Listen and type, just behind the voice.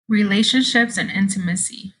Relationships and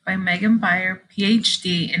Intimacy by Megan Beyer,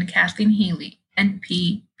 PhD, and Kathleen Healy,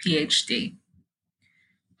 NP, PhD.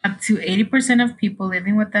 Up to 80% of people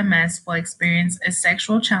living with MS will experience a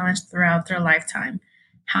sexual challenge throughout their lifetime.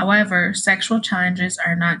 However, sexual challenges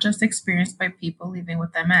are not just experienced by people living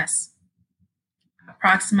with MS.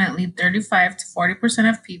 Approximately 35 to 40%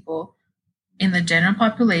 of people in the general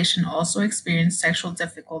population also experience sexual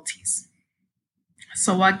difficulties.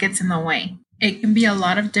 So, what gets in the way? It can be a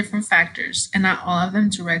lot of different factors, and not all of them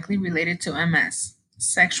directly related to MS.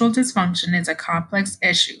 Sexual dysfunction is a complex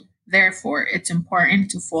issue. Therefore, it's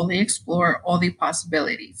important to fully explore all the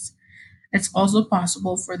possibilities. It's also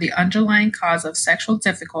possible for the underlying cause of sexual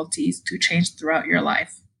difficulties to change throughout your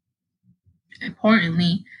life.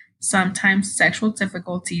 Importantly, sometimes sexual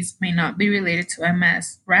difficulties may not be related to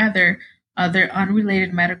MS. Rather, other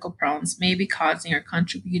unrelated medical problems may be causing or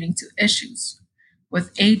contributing to issues.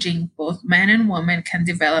 With aging, both men and women can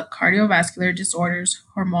develop cardiovascular disorders,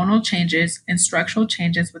 hormonal changes, and structural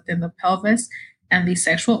changes within the pelvis and the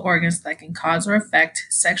sexual organs that can cause or affect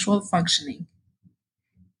sexual functioning.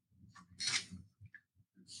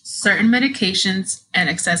 Certain medications and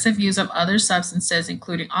excessive use of other substances,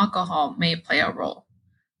 including alcohol, may play a role.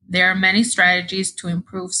 There are many strategies to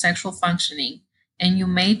improve sexual functioning, and you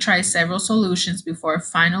may try several solutions before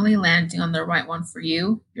finally landing on the right one for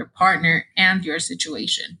you, your partner, and your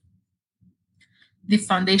situation. The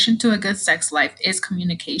foundation to a good sex life is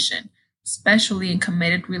communication, especially in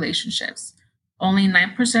committed relationships. Only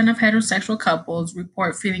 9% of heterosexual couples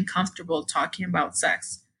report feeling comfortable talking about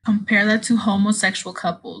sex. Compare that to homosexual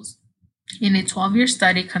couples. In a 12-year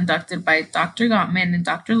study conducted by Dr. Gottman and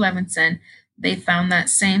Dr. Levinson, they found that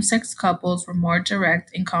same-sex couples were more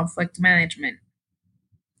direct in conflict management,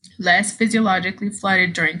 less physiologically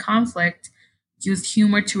flooded during conflict, used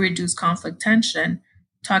humor to reduce conflict tension,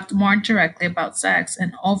 talked more directly about sex,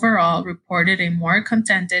 and overall reported a more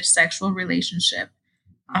contented sexual relationship.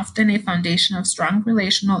 Often a foundation of strong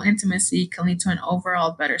relational intimacy can lead to an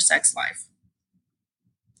overall better sex life.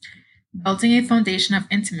 Building a foundation of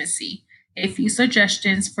intimacy. A few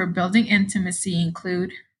suggestions for building intimacy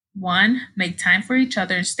include 1. Make time for each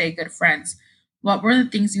other and stay good friends. What were the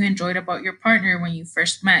things you enjoyed about your partner when you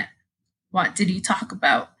first met? What did you talk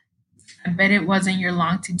about? I bet it wasn't your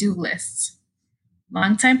long to-do lists.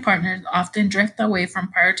 Longtime partners often drift away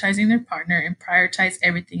from prioritizing their partner and prioritize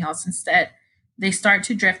everything else instead. They start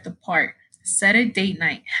to drift apart. Set a date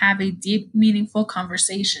night. Have a deep, meaningful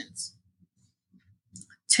conversations.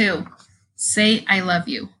 2. Say I love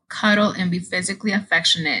you. Cuddle and be physically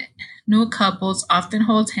affectionate. New couples often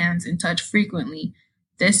hold hands and touch frequently.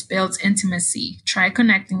 This builds intimacy. Try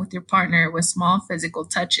connecting with your partner with small physical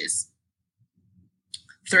touches.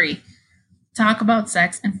 3. Talk about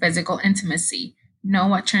sex and physical intimacy. Know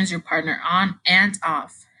what turns your partner on and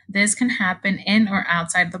off. This can happen in or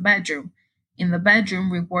outside the bedroom. In the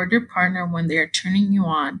bedroom, reward your partner when they are turning you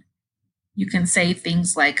on. You can say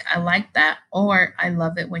things like, I like that, or I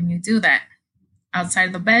love it when you do that.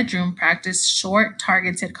 Outside the bedroom, practice short,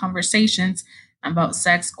 targeted conversations about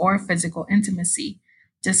sex or physical intimacy.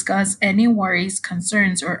 Discuss any worries,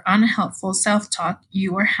 concerns, or unhelpful self-talk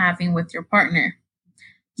you are having with your partner.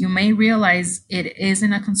 You may realize it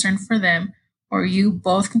isn't a concern for them, or you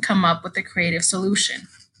both can come up with a creative solution.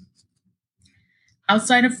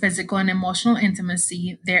 Outside of physical and emotional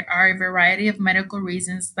intimacy, there are a variety of medical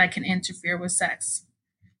reasons that can interfere with sex.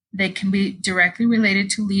 They can be directly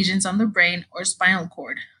related to lesions on the brain or spinal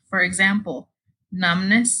cord. For example,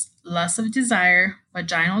 numbness, loss of desire,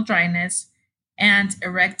 vaginal dryness, and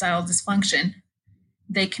erectile dysfunction.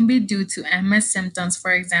 They can be due to MS symptoms,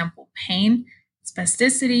 for example, pain,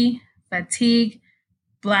 spasticity, fatigue,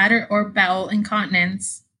 bladder or bowel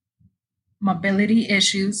incontinence, mobility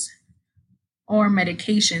issues, or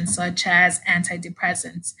medications such as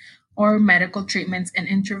antidepressants, or medical treatments and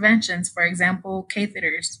interventions, for example,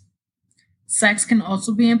 catheters. Sex can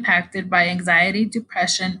also be impacted by anxiety,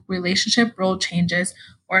 depression, relationship role changes,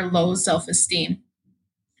 or low self-esteem.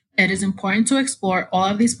 It is important to explore all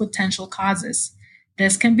of these potential causes.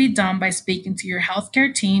 This can be done by speaking to your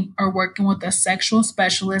healthcare team or working with a sexual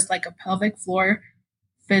specialist like a pelvic floor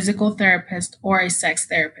physical therapist or a sex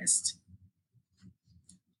therapist.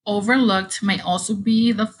 Overlooked may also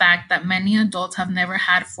be the fact that many adults have never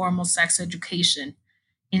had formal sex education.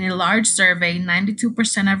 In a large survey,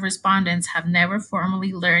 92% of respondents have never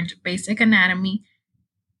formally learned basic anatomy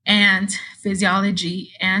and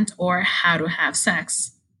physiology and or how to have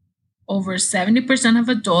sex. Over 70% of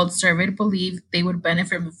adults surveyed believe they would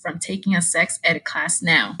benefit from taking a sex ed class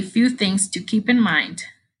now. A few things to keep in mind.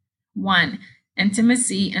 1.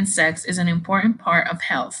 Intimacy and sex is an important part of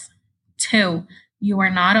health. 2. You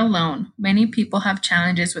are not alone. Many people have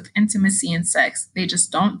challenges with intimacy and sex, they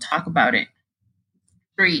just don't talk about it.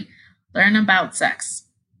 3. Learn about sex.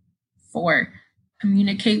 4.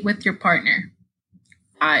 Communicate with your partner.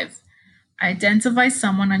 5. Identify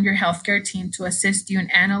someone on your healthcare team to assist you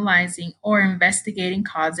in analyzing or investigating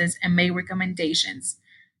causes and make recommendations.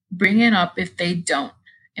 Bring it up if they don't,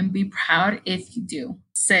 and be proud if you do.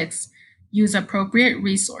 6. Use appropriate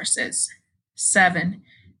resources. 7.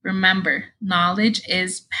 Remember, knowledge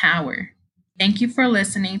is power. Thank you for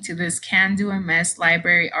listening to this Can Do MS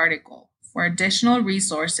library article. For additional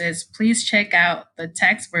resources, please check out the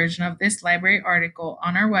text version of this library article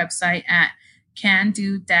on our website at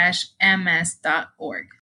cando-ms.org.